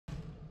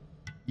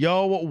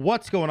Yo,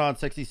 what's going on,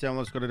 Sexy Sam?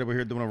 Let's go today. We're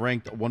here doing a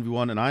ranked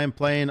 1v1, and I am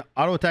playing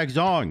Auto Attack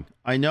Zhong.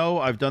 I know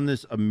I've done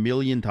this a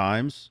million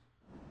times,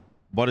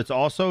 but it's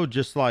also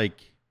just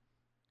like,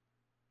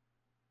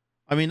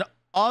 I mean,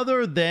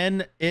 other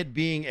than it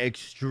being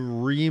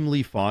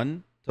extremely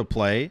fun to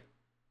play,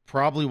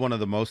 probably one of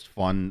the most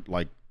fun,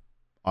 like,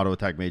 auto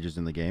attack mages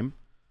in the game.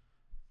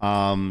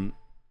 The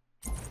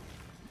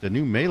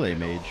new melee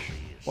mage.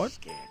 What?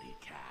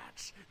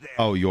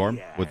 Oh,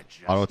 Yorm with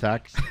auto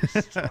attack.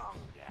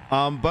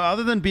 But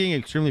other than being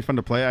extremely fun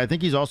to play, I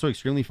think he's also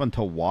extremely fun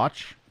to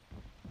watch.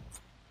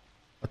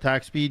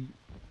 Attack speed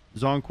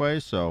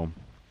Zhong, so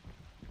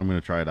I'm gonna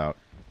try it out.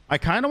 I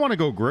kind of want to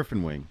go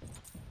Griffin Wing.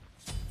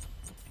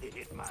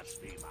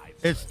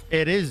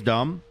 It is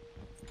dumb,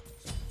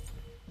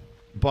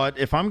 but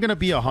if I'm gonna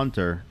be a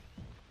hunter,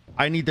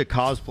 I need to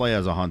cosplay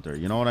as a hunter.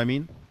 You know what I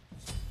mean?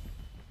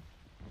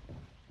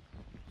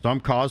 So I'm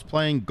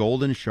cosplaying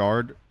Golden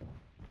Shard,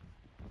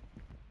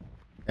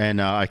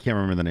 and I can't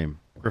remember the name.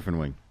 Griffin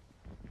Wing.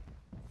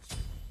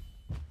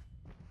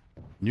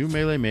 New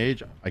melee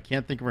mage. I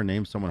can't think of her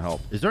name. Someone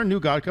help. Is there a new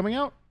god coming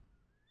out?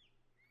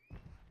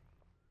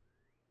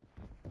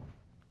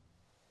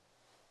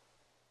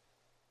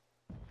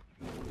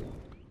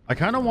 I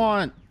kind of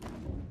want...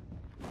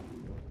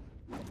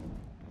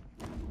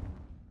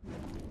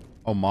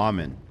 Oh,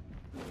 Mammon.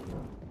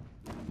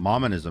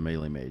 Mammon is a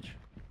melee mage.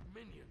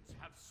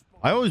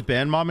 I always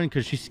ban Mammon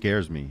because she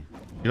scares me.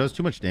 She does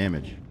too much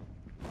damage.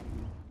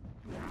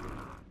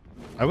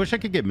 I wish I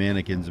could get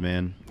mannequins,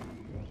 man.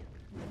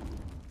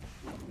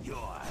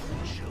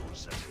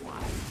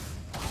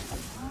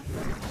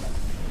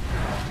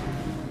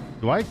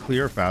 Do I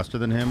clear faster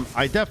than him?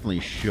 I definitely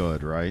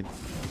should, right?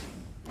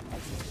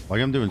 Like,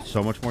 I'm doing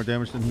so much more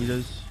damage than he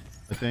does,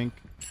 I think.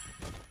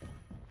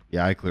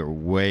 Yeah, I clear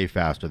way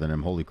faster than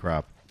him. Holy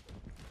crap.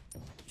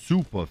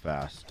 Super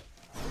fast.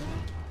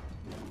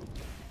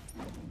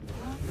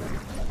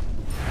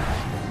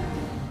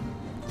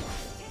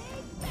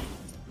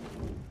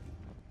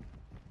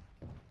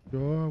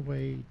 You're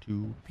way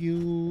too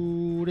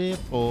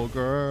beautiful,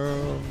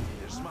 girl.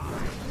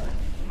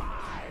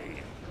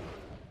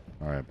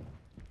 All right.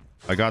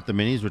 I got the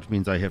minis, which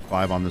means I hit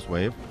 5 on this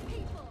wave.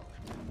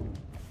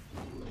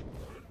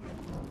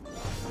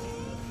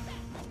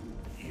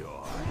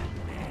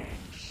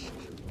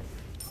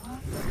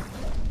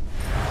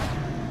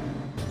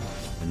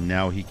 And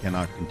now he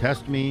cannot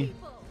contest me.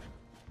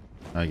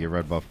 I get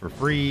red buff for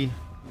free.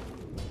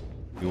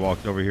 He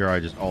walks over here, I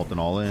just ult and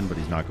all in, but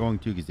he's not going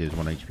to because he has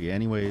 1 HP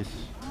anyways.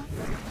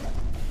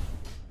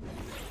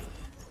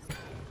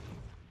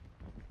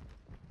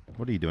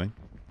 What are you doing?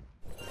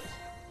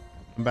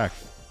 Come back.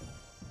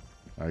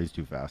 Oh, he's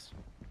too fast.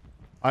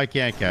 I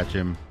can't catch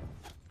him.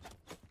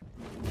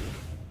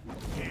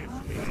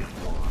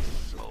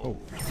 Oh.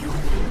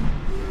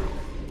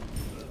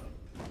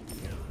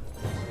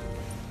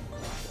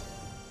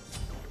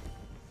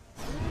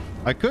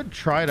 I could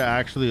try to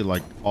actually,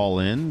 like, all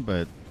in,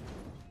 but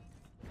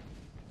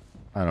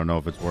I don't know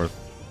if it's worth.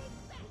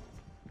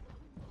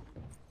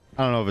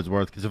 I don't know if it's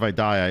worth, because if I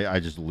die, I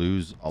just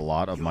lose a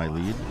lot of my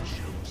lead.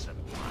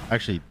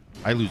 Actually,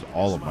 I lose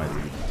all of my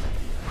lead.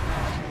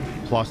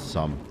 Plus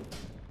some.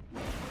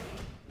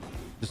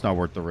 It's not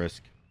worth the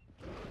risk.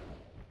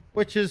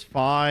 Which is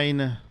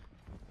fine.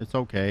 It's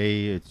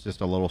okay. It's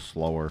just a little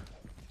slower.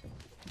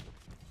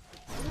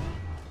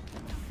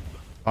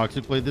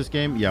 Toxic Blade this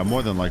game? Yeah,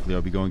 more than likely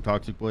I'll be going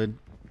Toxic Blade.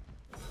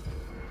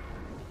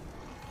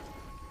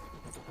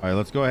 Alright,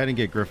 let's go ahead and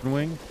get Griffin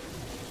Wing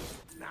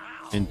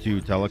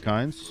into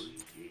Telekines.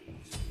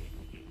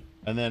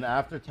 And then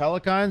after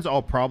Telekines,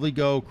 I'll probably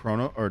go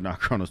Chrono... Or not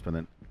Chronos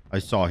Pendant. I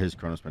saw his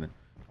Chronos Pendant.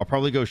 I'll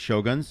probably go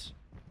Shoguns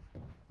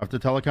after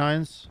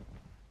Telekines.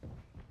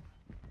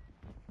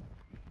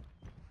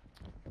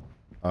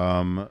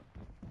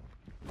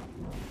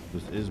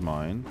 This is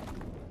mine.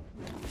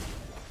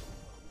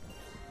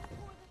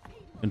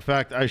 In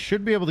fact, I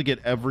should be able to get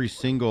every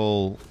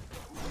single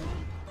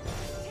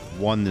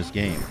one this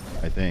game,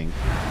 I think.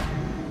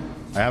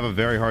 I have a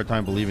very hard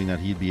time believing that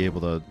he'd be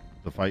able to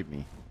fight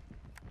me.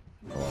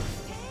 Oh.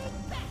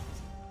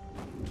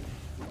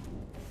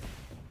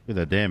 Look at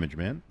that damage,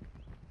 man.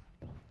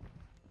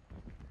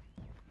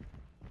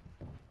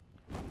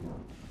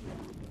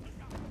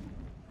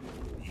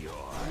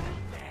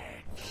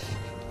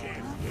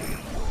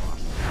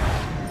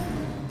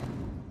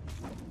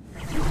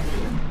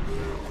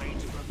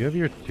 You have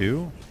your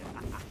 2?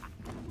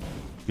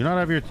 You not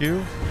have your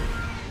 2?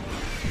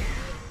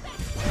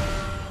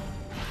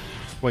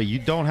 Wait, you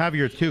don't have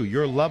your 2.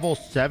 You're level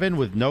 7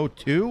 with no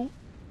 2?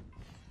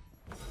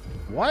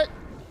 What?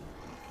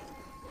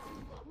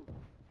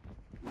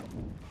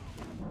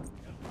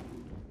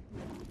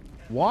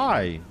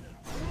 Why?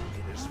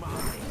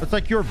 That's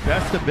like your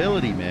best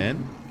ability,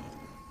 man.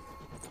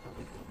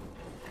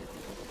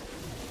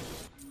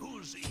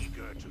 Who's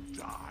eager to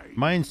die?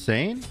 Am I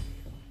insane?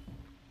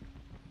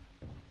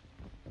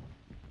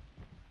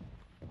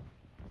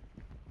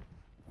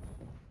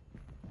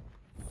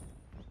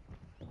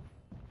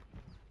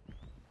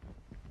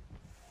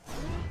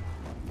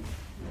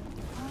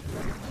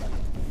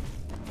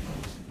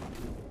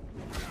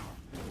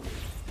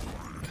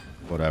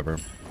 Whatever.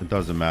 It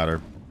doesn't matter.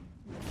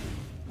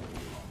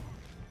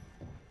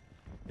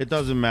 It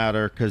doesn't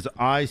matter because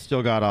I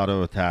still got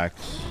auto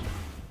attacks.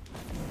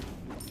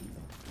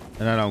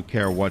 And I don't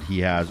care what he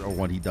has or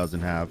what he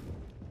doesn't have.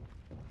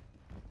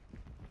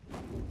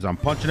 Because I'm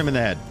punching him in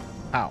the head.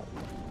 Ow.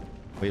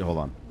 Wait, hold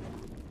on.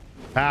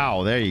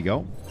 Pow. There you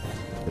go.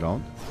 Get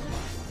on.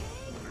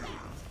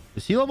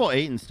 Is he level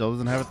 8 and still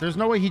doesn't have it? There's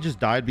no way he just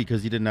died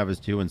because he didn't have his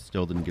 2 and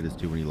still didn't get his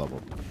 2 when he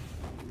leveled.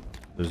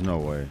 There's no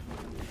way.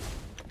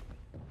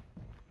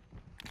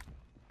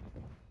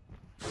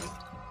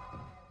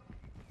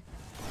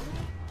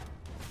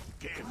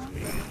 Give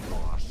me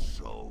your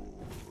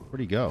soul. Where'd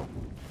he go?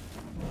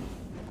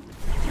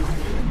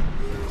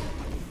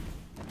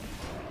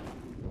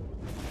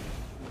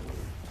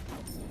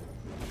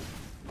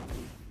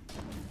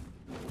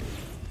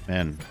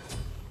 Man,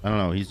 I don't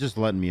know. He's just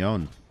letting me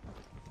own.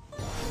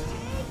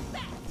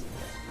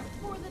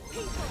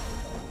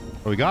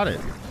 Oh, we got it.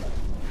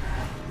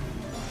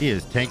 He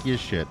is tanky as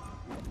shit.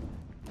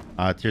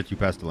 Tier 2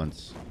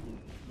 Pestilence.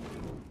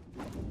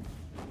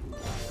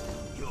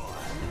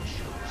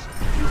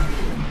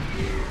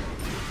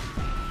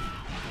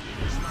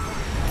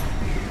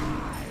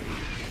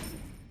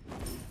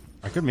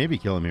 I could maybe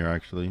kill him here,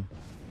 actually.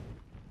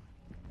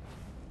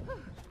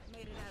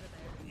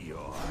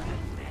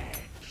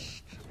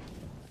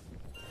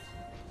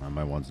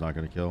 My one's not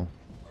gonna kill.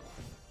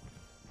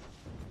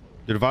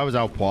 Dude, if I was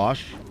out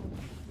Pwash,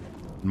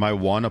 my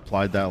one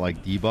applied that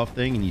like debuff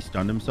thing and he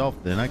stunned himself,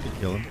 then I could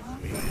kill him.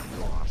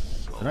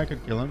 Then I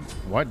could kill him.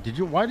 Why did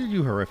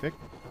you horrific?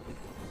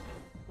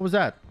 What was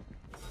that?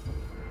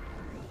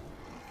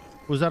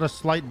 Was that a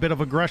slight bit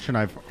of aggression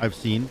I've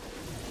seen?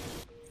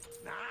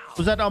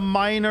 Was that a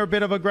minor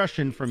bit of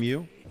aggression from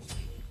you?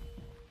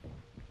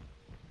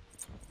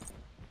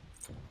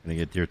 Gonna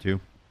get tier 2.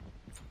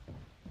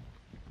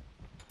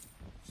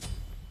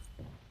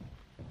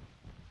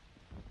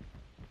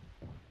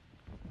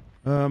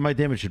 My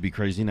damage should be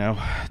crazy now.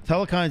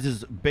 Telekines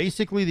is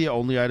basically the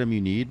only item you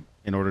need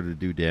in order to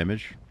do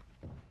damage.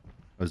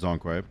 A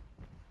Zhong.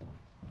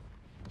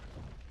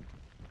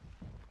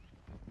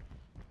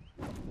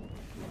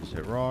 Just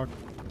hit rock.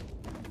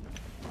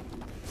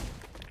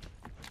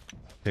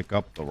 Pick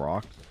up the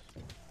rocks.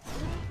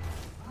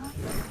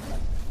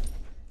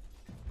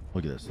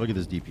 Look at this. Look at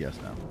this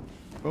DPS now.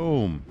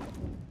 Boom.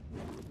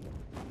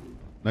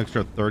 An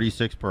extra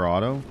 36 per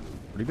auto.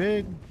 Pretty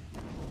big.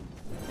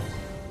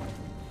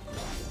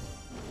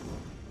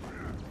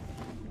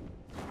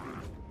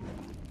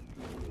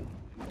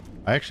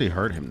 I actually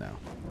hurt him now.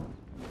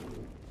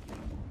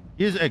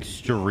 He is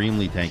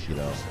extremely tanky,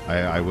 though.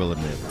 I will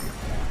admit.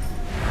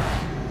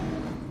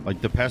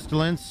 Like, the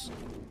Pestilence,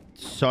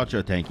 such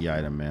a tanky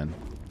item, man.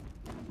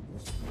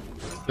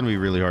 It's going to be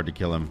really hard to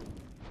kill him.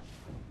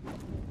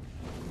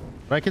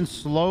 But I can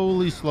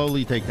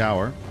slowly take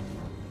tower.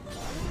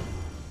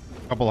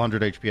 A couple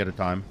hundred HP at a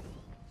time.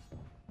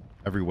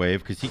 Every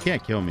wave, because he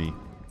can't kill me.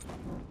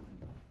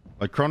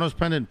 Like, Chronos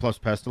Pendant plus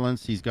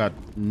Pestilence, he's got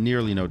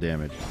nearly no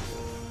damage.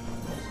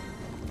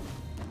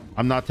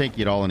 I'm not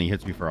tanky at all, and he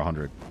hits me for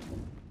 100.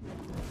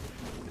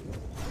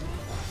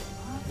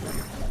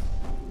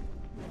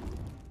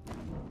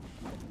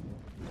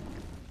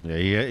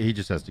 Yeah, he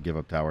just has to give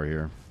up tower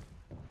here.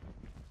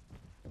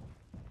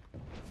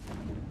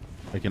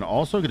 I can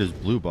also get his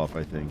blue buff,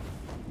 I think.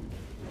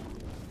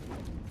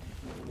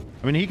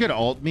 I mean, he could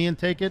ult me and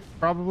take it,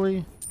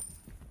 probably.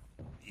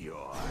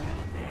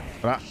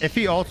 But if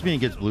he ults me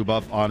and gets blue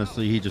buff,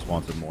 honestly, he just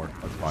wants it more.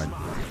 That's fine.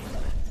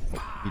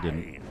 He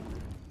didn't.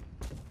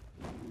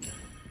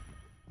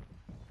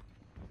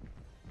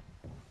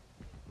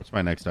 What's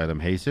my next item?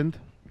 Hastened?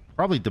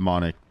 Probably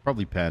demonic.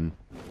 Probably pen.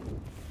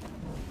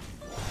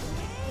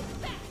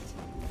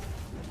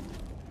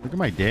 Look at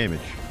my damage.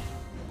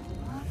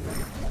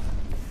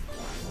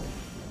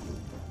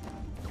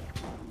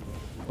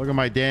 Look at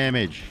my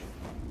damage.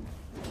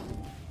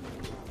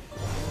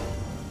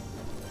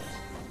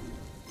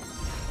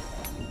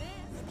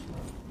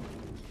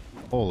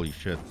 Holy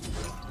shit.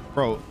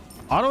 Bro,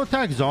 auto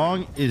attack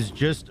Zhong is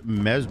just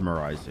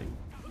mesmerizing.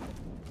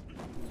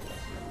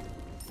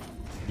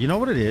 You know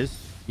what it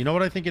is? You know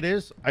what I think it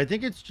is? I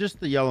think it's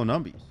just the yellow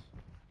numbies.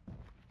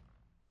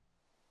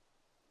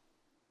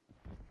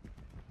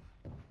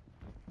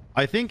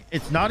 I think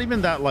it's not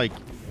even that, like,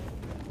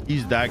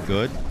 he's that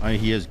good. I mean,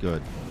 he is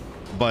good.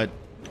 But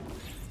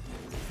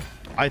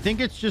I think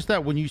it's just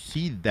that when you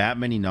see that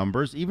many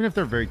numbers, even if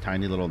they're very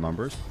tiny little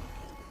numbers,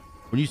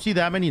 when you see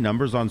that many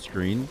numbers on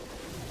screen,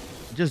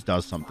 it just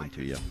does something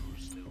to you.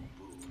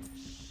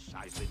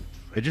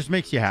 It just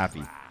makes you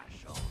happy.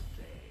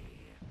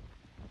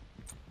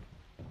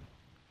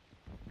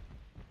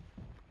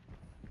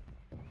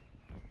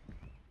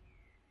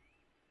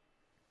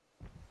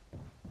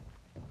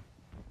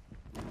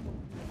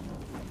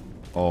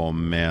 Oh,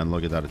 man,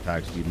 look at that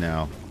attack speed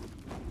now.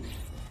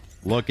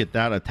 Look at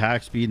that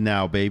attack speed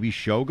now, baby.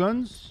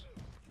 Shoguns?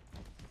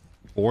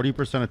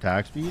 40%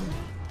 attack speed?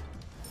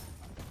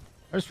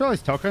 I just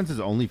realized Telkines is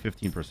only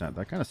 15%.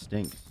 That kind of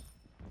stinks.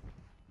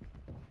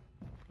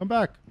 Come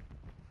back.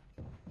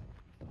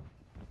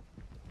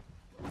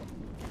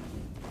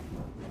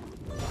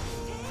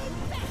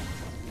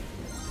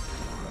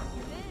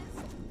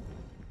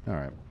 All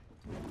right.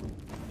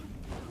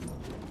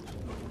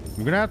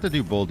 I'm gonna have to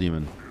do Bull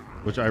Demon,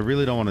 which I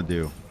really don't want to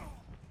do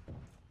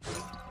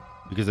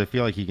because I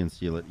feel like he can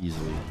steal it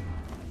easily.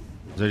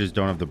 Because I just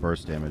don't have the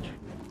burst damage.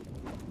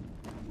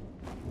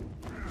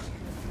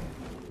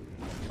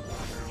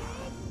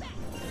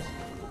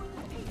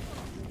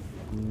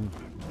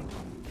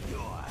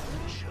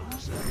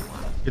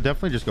 Could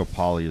definitely just go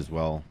Poly as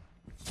well.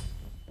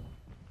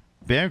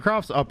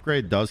 Bancroft's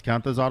upgrade does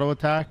count as auto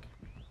attack,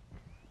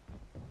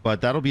 but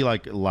that'll be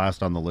like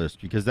last on the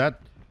list because that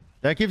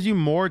gives you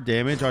more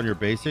damage on your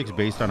basics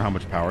based on how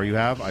much power you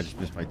have. I just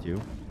missed my 2.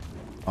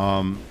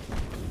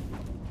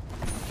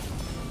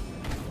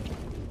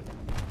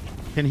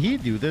 Can he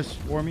do this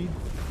for me?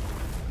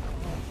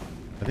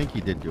 I think he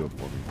did do it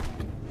for me.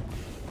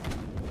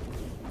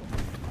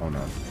 Oh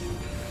no.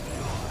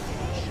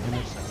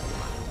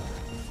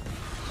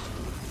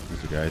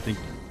 That's okay.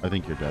 I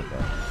think you're dead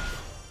though.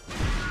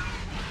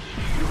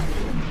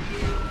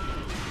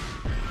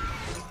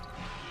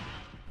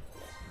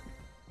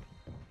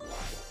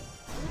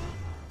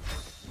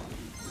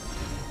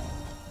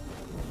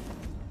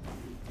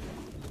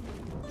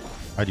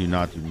 I do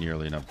not do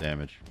nearly enough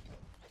damage.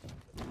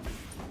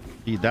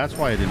 See, that's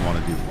why I didn't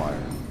want to do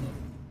fire.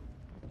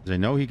 Because I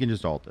know he can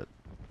just ult it.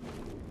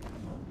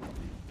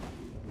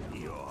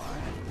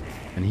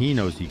 And he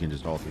knows he can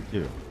just ult it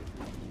too.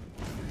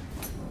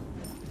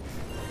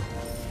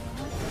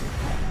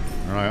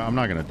 Alright, I'm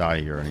not going to die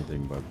here or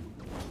anything, but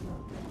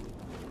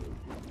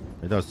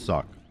it does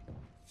suck.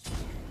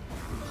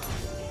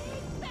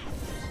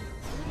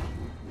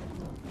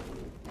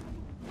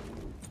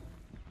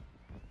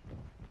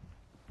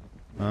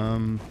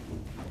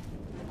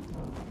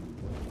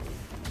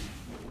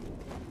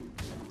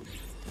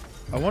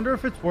 I wonder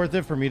if it's worth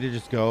it for me to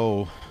just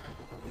go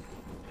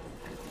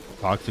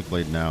Toxic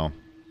Blade now.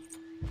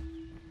 I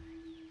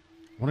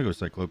want to go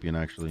Cyclopean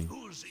actually.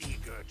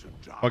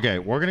 Okay,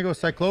 we're going to go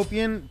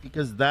Cyclopean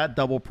because that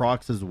double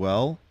procs as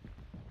well.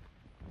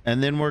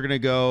 And then we're going to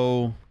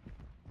go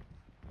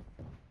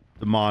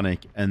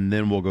Demonic and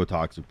then we'll go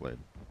Toxic Blade.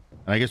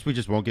 And I guess we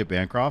just won't get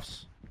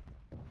Bancrofts,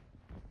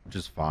 which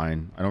is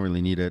fine. I don't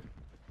really need it.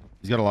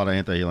 He's got a lot of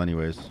anti-heal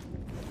anyways.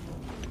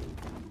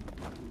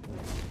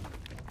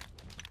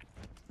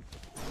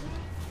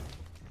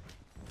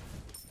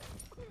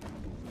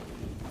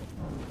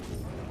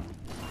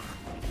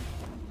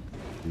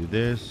 Do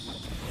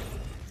this.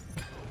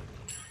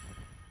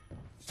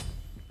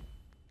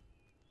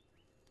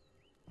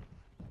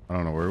 I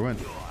don't know where he went.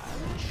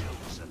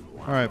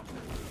 All right.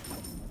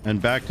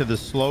 And back to the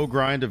slow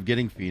grind of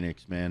getting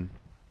Phoenix, man.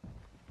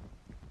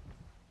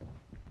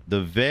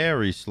 The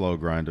very slow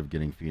grind of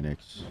getting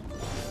Phoenix.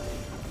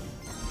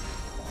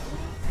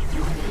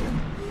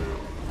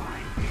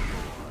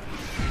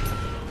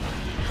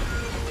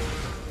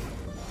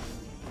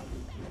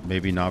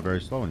 Maybe not very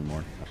slow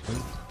anymore,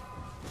 actually.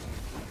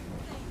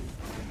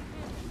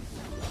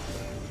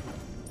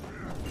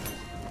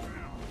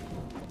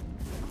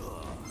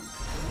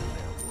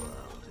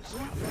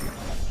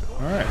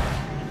 All right.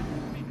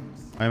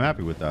 I'm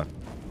happy with that.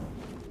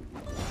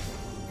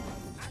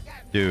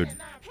 Dude.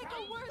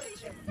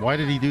 Why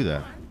did he do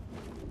that?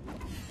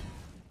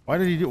 Why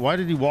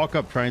did he walk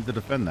up trying to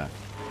defend that?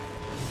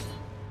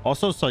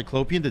 Also,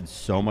 Cyclopean did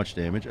so much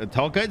damage. And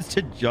Telekines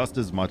did just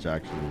as much,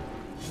 actually.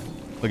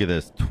 Look at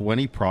this.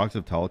 20 procs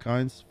of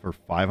Telekines for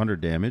 500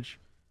 damage.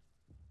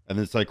 And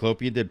then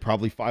Cyclopean did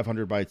probably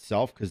 500 by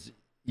itself because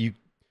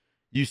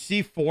you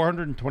see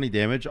 420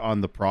 damage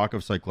on the proc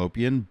of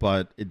Cyclopean,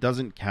 but it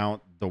doesn't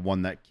count the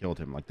one that killed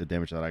him, like the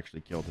damage that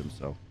actually killed him.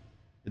 So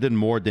it did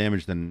more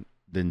damage than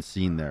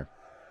seen there.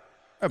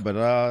 Yeah,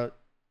 but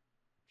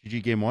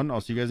GG game 1. I'll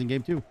see you guys in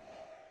game 2.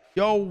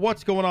 Yo,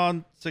 what's going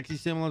on? Sexy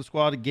Similar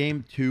Squad,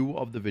 game 2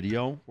 of the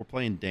video. We're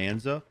playing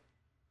Danza.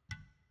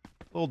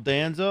 Little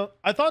Danza.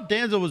 I thought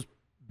Danza was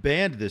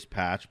banned this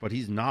patch, but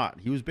he's not.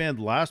 He was banned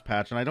last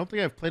patch, and I don't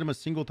think I've played him a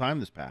single time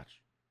this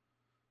patch.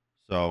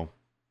 So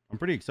I'm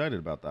pretty excited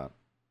about that.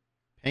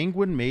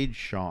 Penguin Mage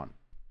Sean.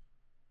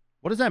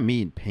 What does that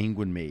mean,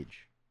 Penguin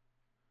Mage?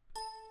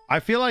 I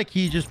feel like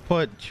he just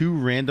put 2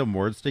 random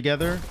words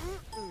together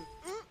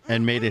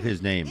and made it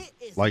his name.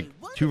 Like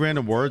 2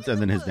 random words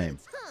and then his name.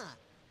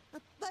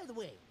 By the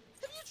way,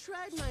 have you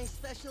tried my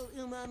special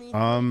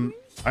umami?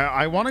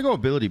 I want to go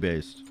ability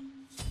based.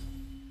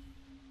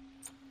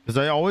 Because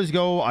I always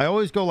go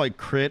like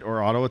crit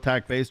or auto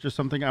attack based or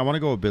something. I want to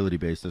go ability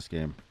based this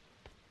game.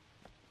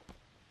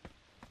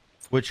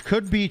 Which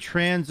could be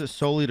Trans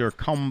Soul Eater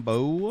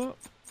combo.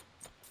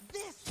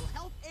 This will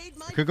help aid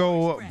my I could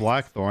go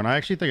Blackthorn. I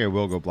actually think I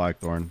will go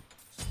Blackthorn.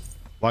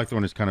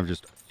 Blackthorn is kind of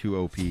just too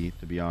OP,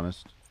 to be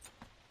honest.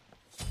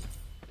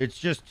 It's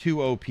just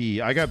too OP.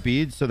 I got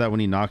beads so that when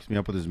he knocks me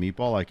up with his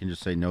meatball, I can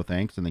just say no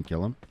thanks and then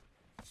kill him.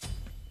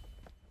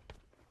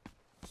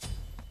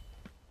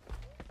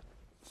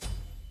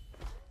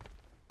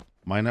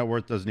 My net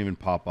worth doesn't even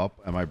pop up.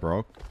 Am I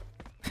broke?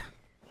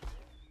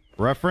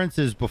 Reference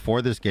is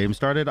before this game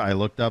started, I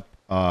looked up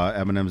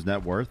Eminem's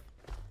net worth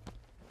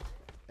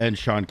and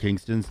Sean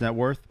Kingston's net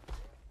worth.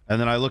 And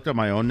then I looked at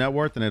my own net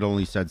worth and it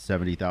only said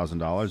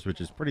 $70,000,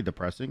 which is pretty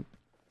depressing.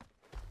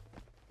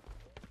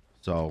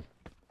 So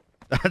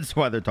that's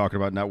why they're talking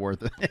about net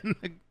worth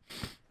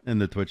in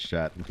the Twitch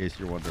chat, in case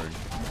you're wondering.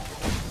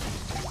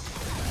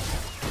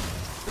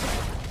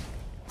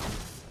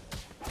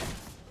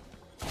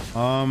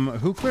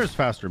 Who clears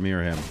faster, me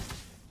or him?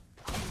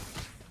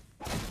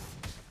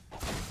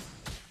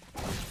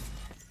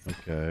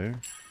 Okay.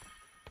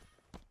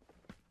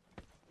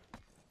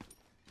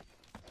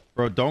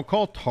 Bro, don't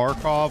call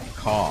Tarkov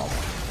Kov.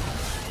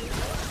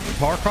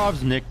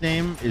 Tarkov's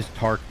nickname is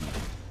Tarky.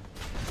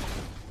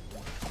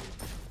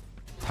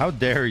 How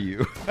dare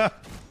you?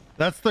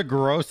 That's the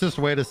grossest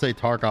way to say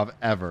Tarkov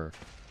ever.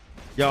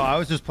 Yo, I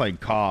was just playing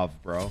Kov,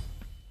 bro.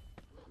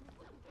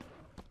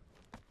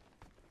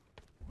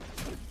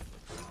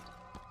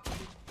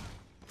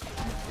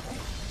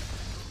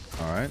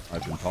 All right,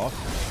 I've been tossed.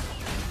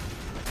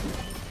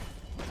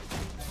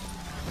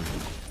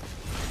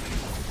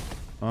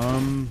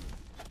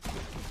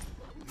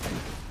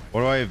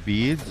 What do I have?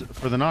 Beads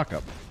for the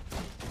knockup.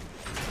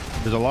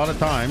 There's a lot of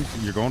times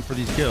you're going for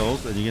these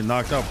kills and you get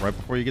knocked up right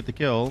before you get the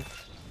kill.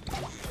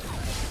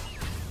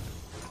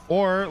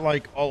 Or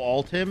like I'll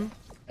ult him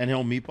and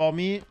he'll meatball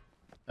me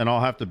and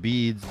I'll have to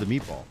beads the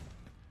meatball.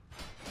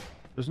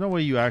 There's no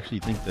way you actually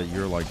think that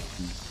you're like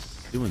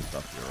doing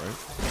stuff here, right?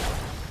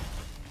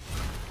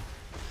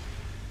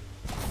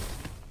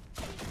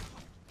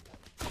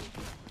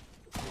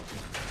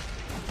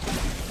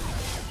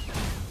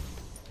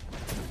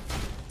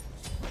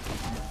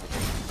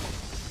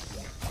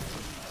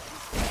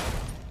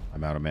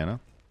 I'm out of mana.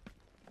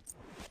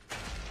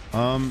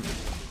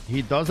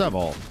 He does have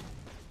ult.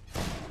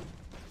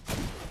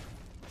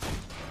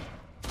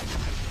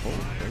 Oh,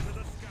 okay.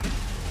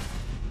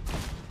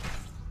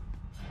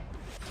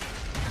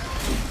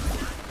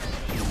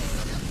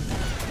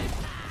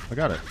 I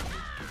got it.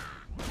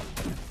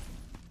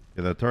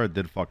 Yeah, that turret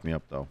did fuck me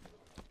up though.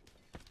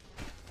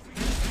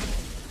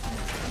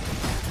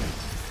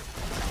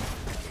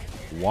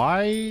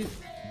 Why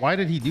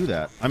did he do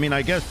that? I mean,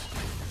 I guess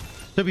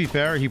to be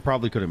fair, he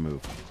probably couldn't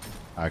move.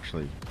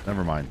 Actually,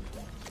 never mind.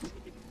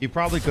 He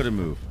probably couldn't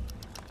move.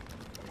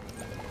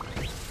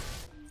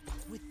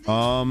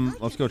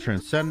 Let's go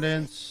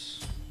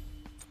Transcendence.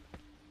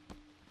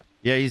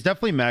 Yeah, he's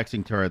definitely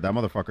maxing turret. That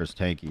motherfucker's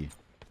tanky.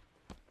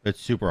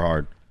 It's super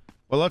hard.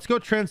 Well, let's go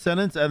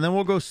Transcendence, and then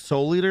we'll go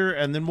Soul Eater,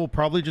 and then we'll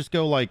probably just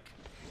go like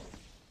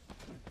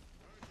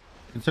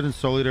instead of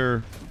Soul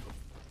Eater,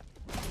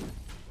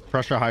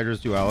 Pressure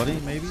Hydra's Duality,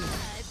 maybe.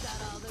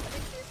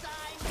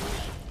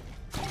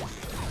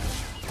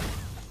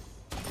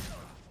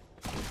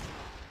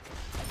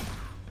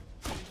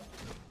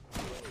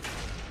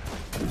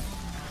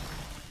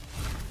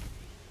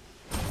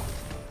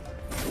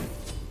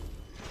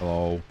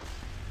 Hello.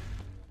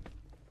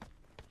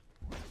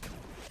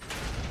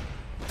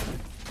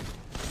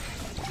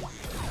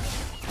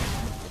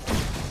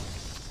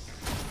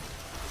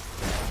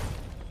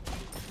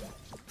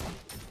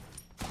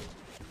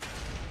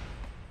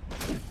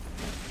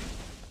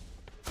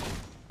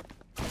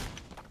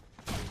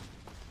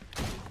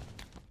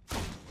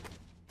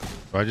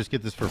 Do I just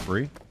get this for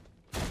free?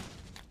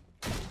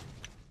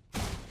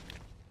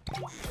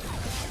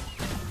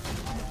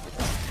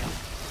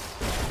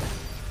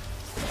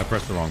 I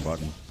pressed the wrong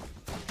button.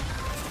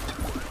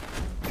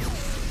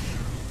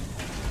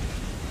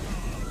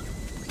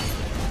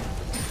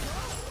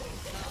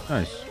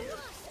 Nice.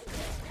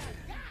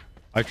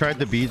 I tried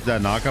the beads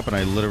that knock up and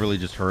I literally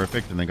just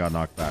horrific and then got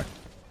knocked back.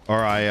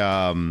 Or I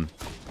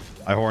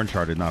horn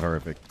charted, not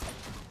horrific.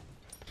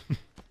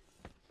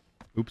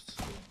 Oops.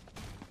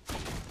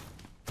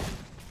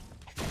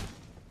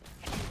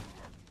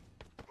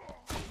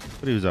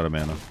 But he was out of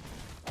mana.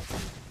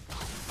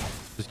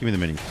 Just give me the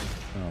minis.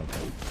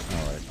 Okay.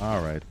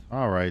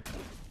 All right.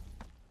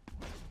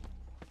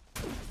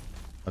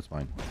 That's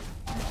fine.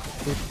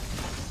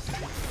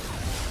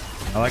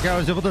 I like how I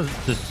was able to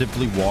just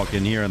simply walk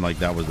in here and like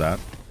that was that.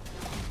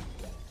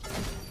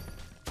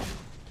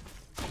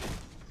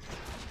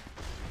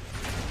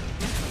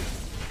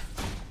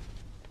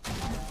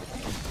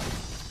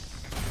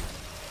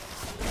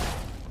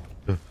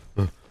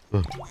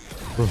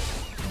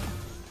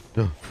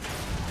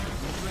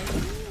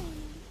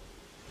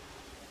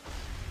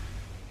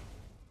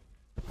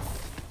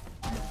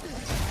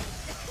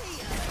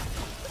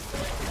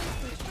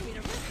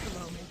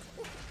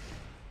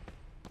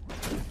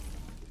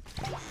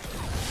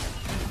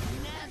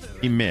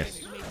 He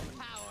missed.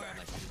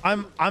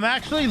 I'm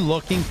actually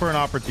looking for an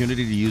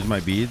opportunity to use my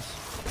beads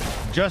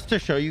just to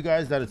show you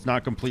guys that it's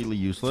not completely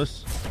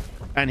useless,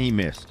 and he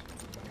missed.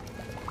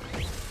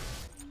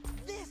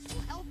 This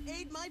will help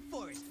aid my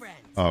forest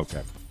friends.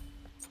 Okay.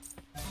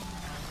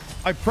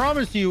 I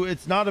promise you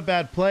it's not a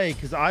bad play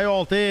because I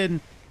ult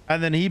in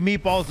and then he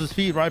meatballs his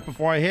feet right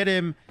before I hit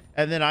him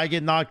and then I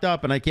get knocked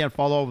up and I can't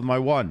follow up with my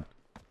one.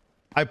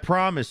 I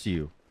promise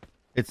you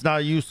it's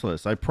not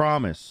useless. I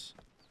promise.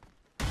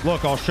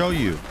 Look, I'll show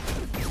you.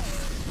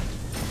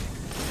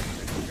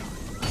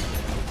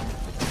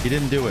 He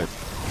didn't do it.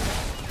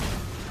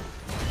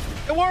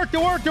 It worked.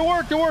 It worked. It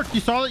worked. It worked.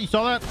 You saw that? You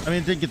saw that? I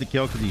mean, it didn't get the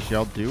kill because he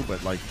shelled too,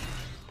 but like,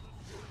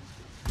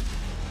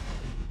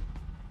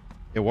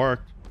 it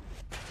worked.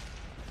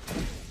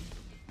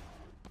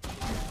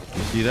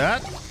 You see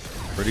that?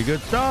 Pretty good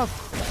stuff.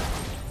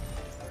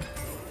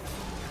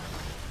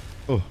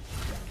 Oh.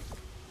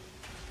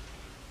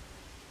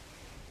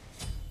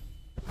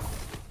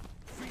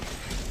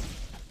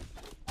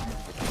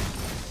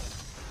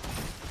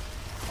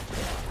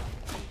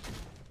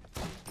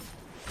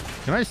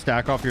 Can I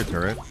stack off your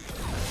turret?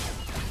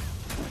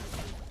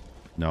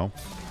 No.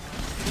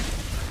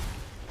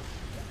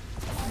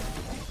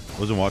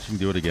 Wasn't watching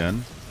do it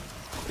again.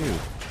 Dude.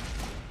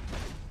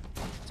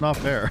 It's not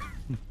fair.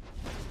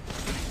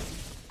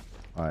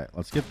 All right,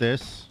 let's get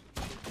this.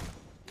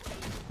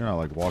 You're not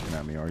like walking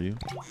at me, are you?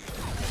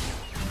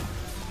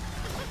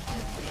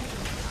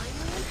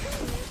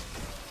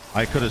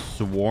 I could have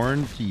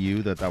sworn to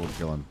you that that would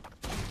kill him.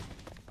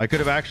 I could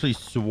have actually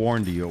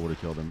sworn to you it would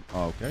have killed him.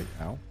 Oh, okay.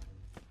 Ow.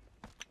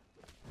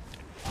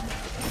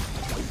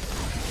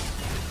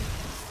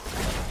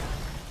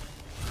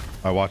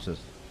 All right, watch this.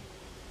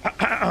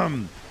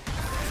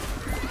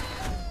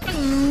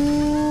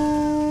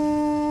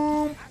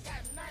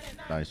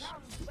 Nice.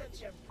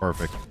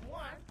 Perfect.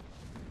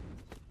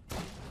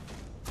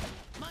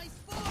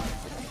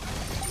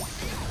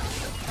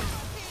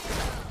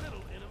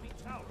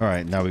 All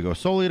right, now we go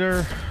Soul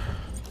Eater.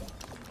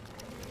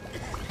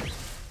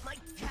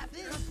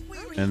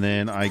 And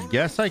then I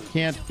guess I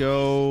can't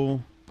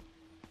go.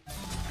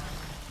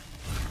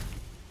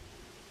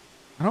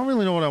 I don't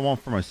really know what I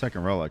want for my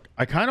second relic.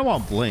 I kind of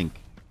want Blink.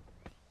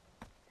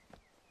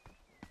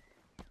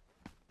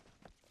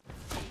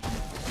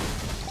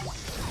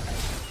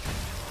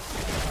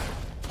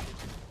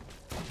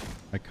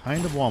 I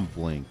kind of want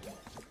Blink.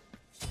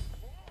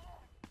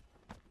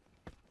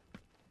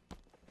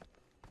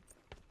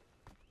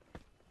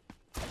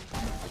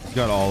 He's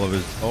got all of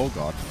his... Oh,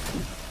 God.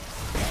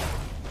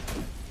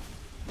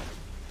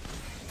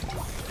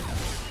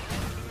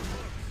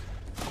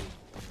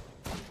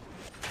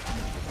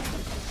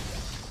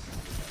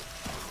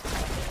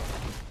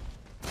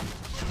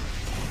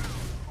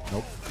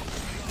 Nope.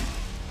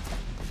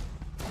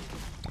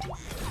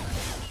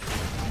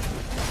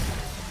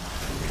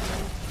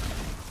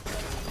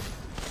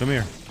 Come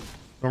here.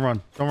 Don't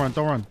run. Don't run.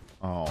 Don't run.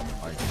 Oh,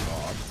 my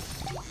God.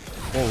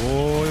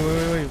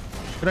 Whoa, wait.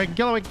 But I can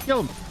kill him. I can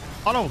kill him.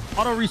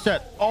 Auto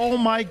reset. Oh,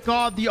 my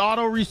God. The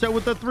auto reset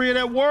with the 3 and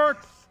it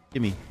worked.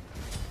 Give me.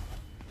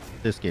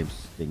 This game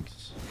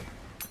stinks.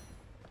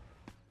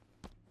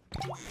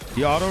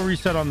 The auto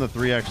reset on the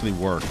 3 actually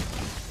worked.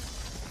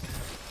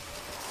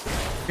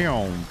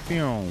 Pew,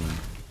 pew.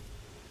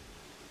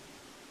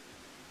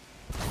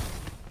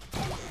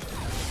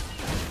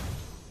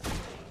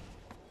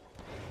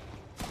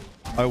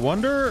 I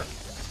wonder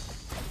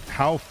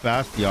how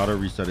fast the auto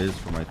reset is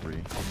for my 3.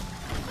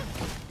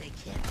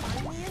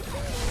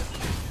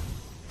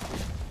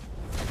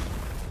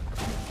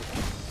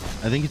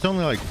 I think it's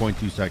only like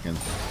 0.2 seconds.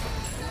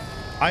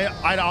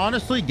 I'd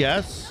honestly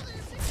guess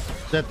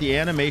that the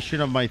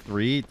animation of my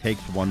 3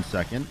 takes 1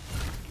 second.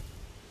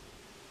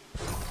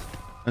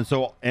 And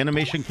so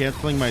animation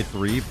canceling my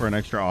 3 for an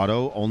extra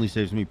auto only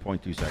saves me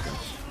 0.2 seconds.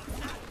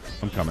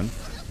 I'm coming.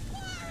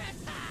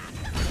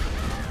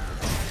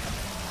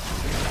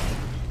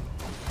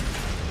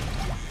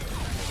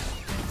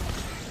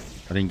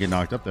 I didn't get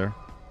knocked up there.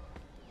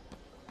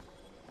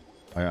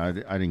 I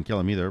didn't kill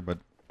him either, but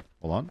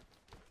hold on.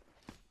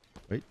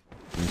 Wait,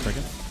 give me a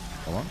second.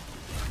 Hold on.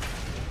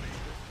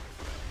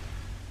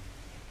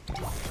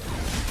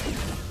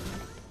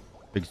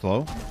 Big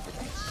slow.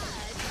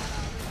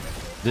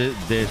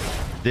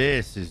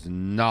 This is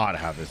not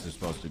how this is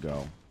supposed to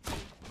go.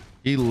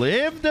 He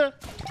lived?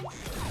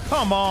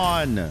 Come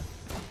on,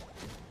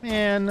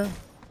 man.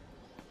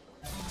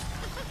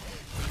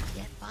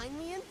 Can't find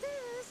me in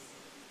this.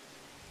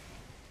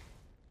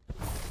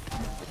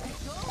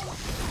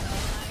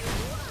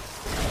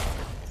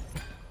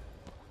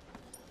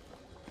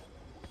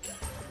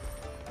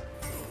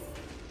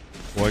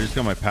 Well, I just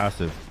got my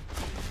passive.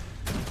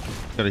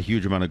 Got a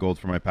huge amount of gold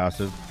for my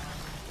passive.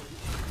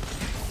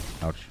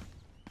 Ouch.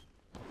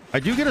 I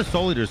do get a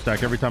Soul Eater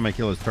stack every time I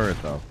kill his turret,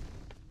 though.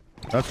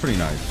 That's pretty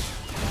nice.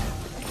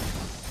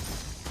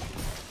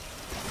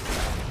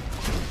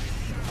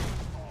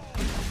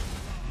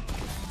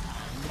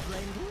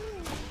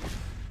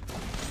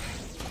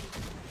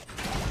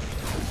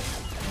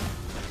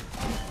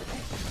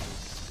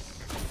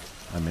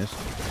 I missed.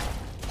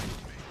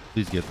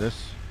 Please get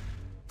this.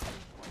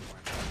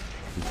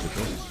 Please get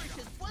this.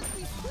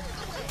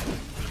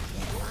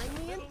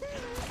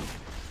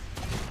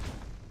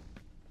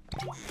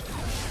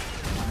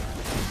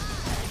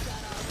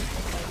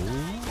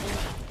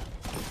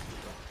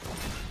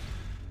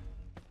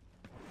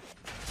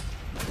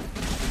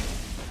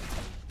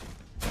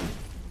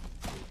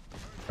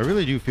 I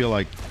really do feel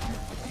like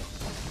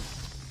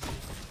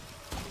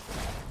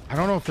I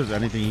don't know if there's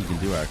anything he can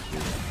do actually.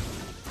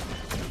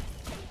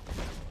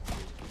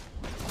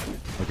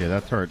 Okay,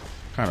 that turret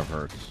kind of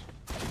hurts.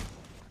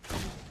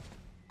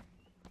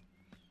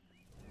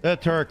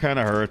 That turret kind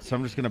of hurts.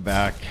 I'm just gonna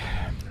back.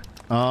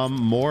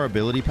 More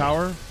ability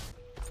power.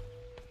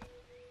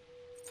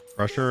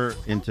 Crusher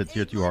into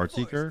tier 2 Heart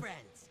Seeker.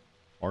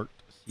 Heart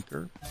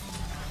Seeker.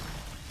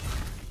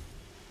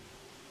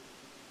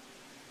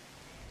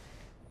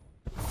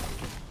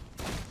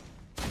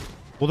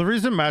 Well, the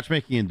reason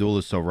matchmaking in Duel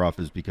is so rough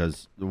is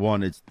because,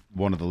 one, it's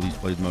one of the least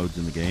played modes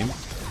in the game,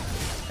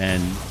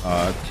 and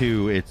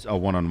two, it's a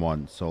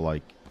one-on-one. So,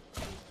 like,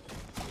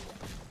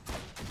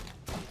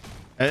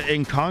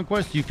 in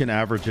Conquest, you can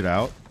average it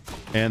out,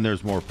 and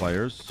there's more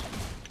players.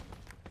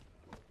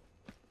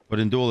 But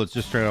in Duel, it's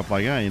just straight up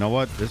like, yeah, you know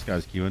what? This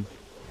guy's queuing.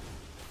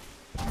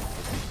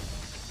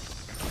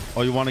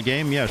 Oh, you want a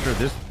game? Yeah, sure.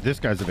 This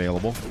guy's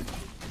available.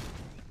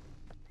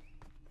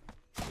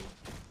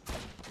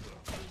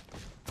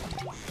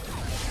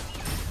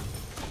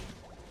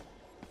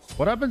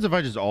 What happens if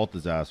I just ult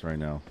his ass right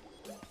now?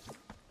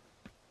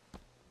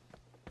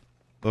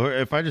 Or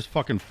if I just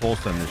fucking full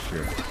send this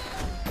shit?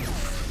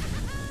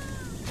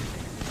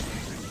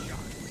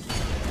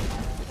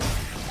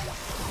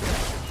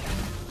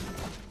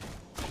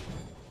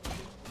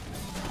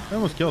 I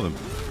almost killed him.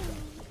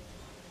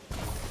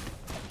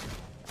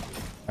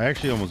 I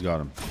actually almost got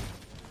him.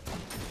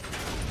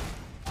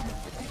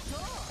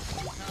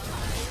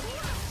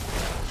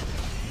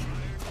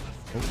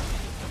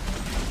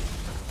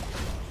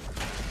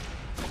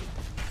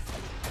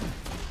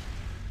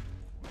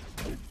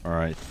 All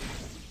right.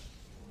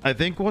 I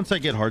think once I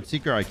get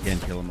Heartseeker, I can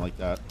kill him like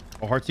that.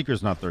 Oh,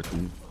 Heartseeker's not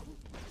 13.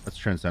 That's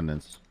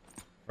Transcendence.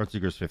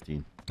 Heartseeker's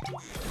 15.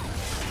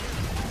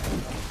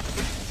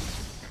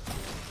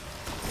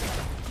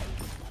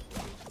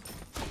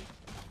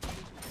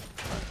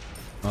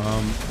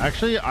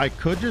 Actually, I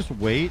could just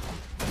wait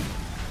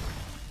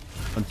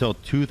until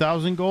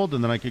 2,000 gold,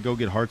 and then I could go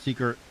get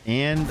Heartseeker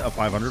and a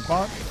 500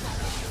 pot.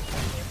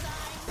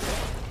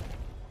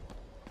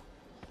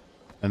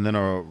 And then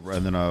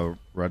a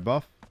red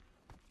buff.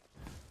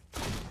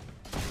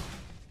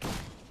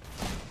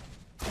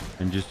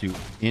 And just do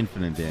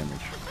infinite damage.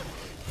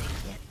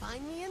 Can't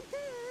find me in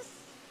this.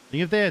 I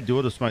think if they had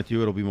Duel to Smite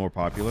 2, it'll be more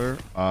popular.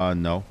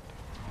 No.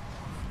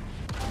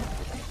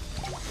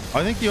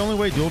 I think the only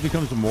way Duel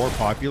becomes more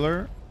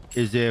popular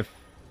is if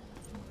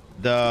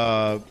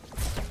the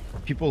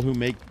people who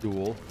make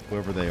Duel,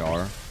 whoever they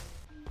are,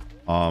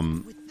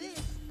 With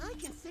this, I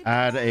can save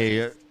add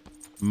a lives.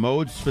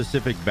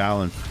 mode-specific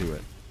balance to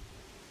it.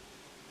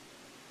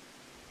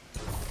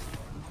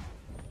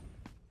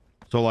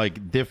 So,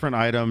 like, different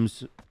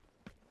items,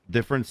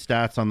 different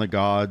stats on the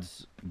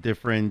gods,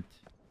 different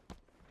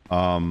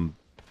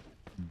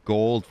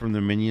gold from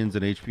the minions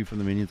and HP from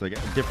the minions, like,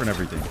 different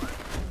everything.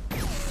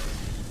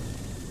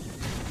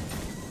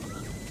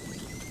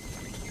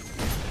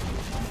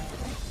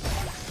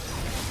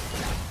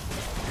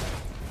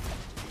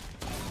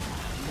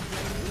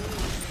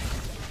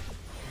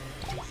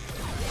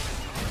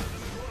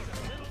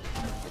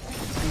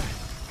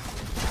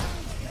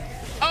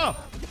 Oh!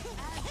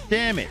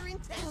 Damn it.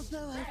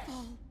 Although I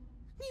fall,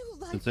 new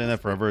life Been saying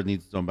that forever. It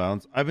needs its own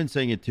balance. I've been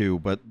saying it too,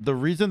 but the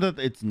reason that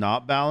it's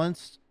not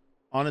balanced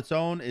on its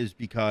own is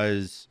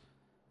because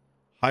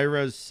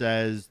Hi-Rez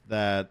says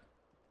that,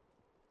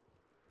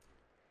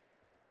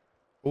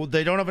 well,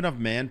 they don't have enough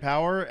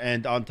manpower,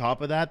 and on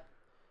top of that,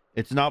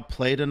 it's not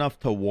played enough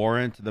to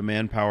warrant the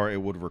manpower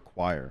it would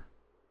require.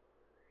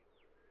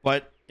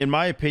 But in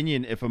my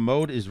opinion, if a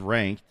mode is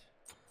ranked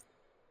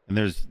and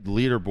there's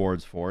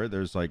leaderboards for it,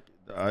 there's like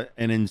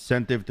an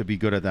incentive to be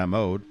good at that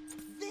mode.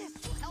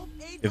 This will help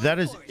aid If my that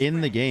is force in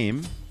the friends.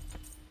 game,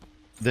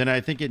 then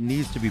I think it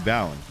needs to be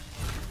balanced.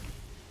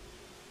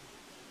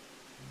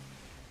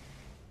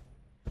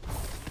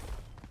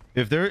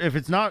 If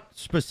it's not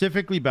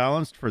specifically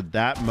balanced for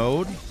that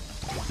mode,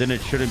 then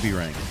it shouldn't be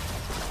ranked.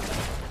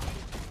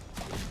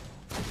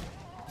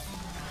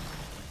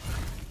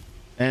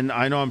 And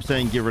I know I'm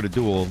saying get rid of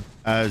Duel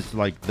as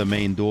like the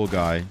main Duel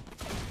guy,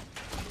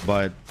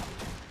 but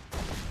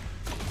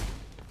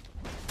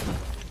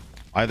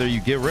either you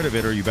get rid of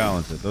it or you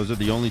balance it. Those are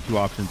the only two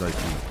options I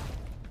see.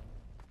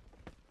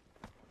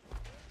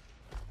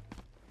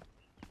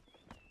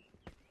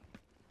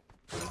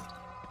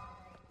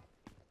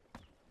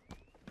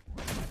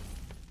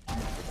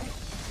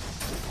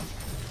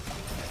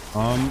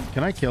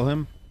 Can I kill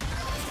him?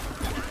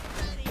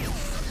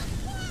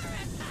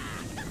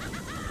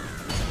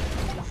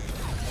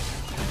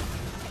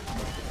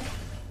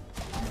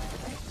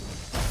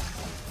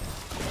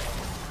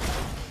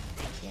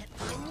 Can't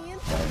find me in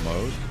this.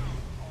 Almost.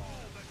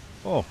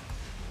 Oh.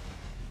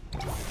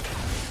 I've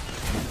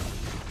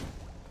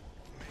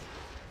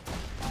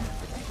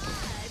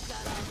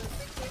got all the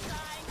fixes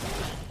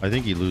I I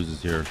think he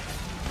loses here.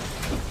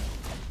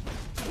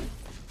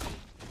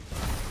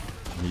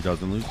 He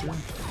doesn't lose here.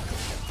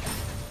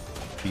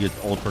 He gets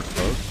ultra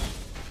close.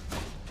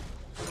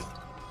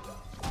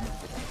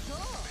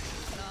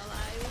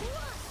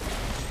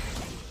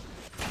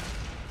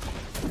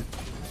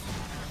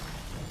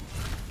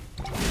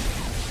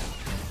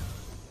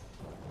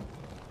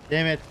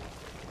 Damn it.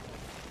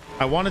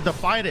 I wanted to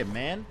fight him,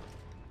 man.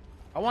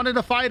 I wanted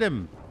to fight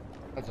him.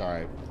 That's all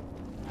right.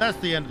 That's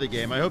the end of the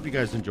game. I hope you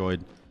guys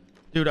enjoyed.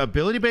 Dude,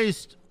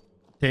 ability-based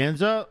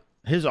Danza,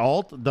 his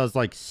ult does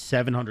like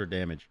 700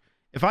 damage.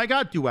 If I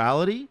got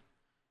duality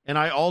and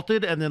I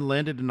ulted and then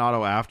landed an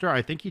auto after,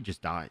 I think he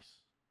just dies.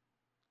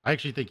 I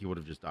actually think he would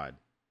have just died.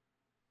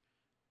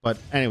 But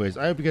anyways,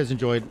 I hope you guys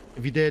enjoyed.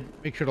 If you did,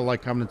 make sure to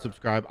like, comment, and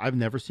subscribe. I've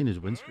never seen his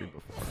win screen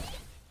before.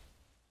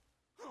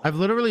 I've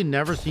literally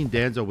never seen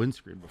Danza win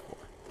screen before.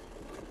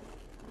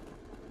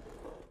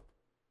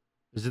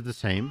 Is it the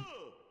same?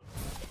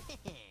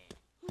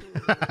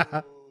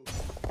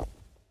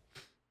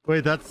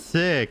 Wait, that's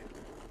sick.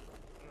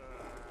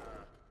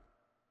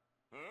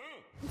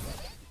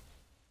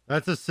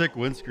 That's a sick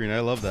win screen.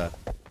 I love that.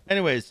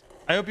 Anyways,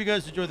 I hope you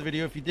guys enjoyed the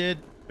video. If you did,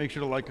 make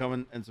sure to like,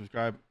 comment, and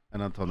subscribe.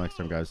 And until next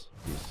time, guys,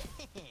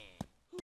 peace.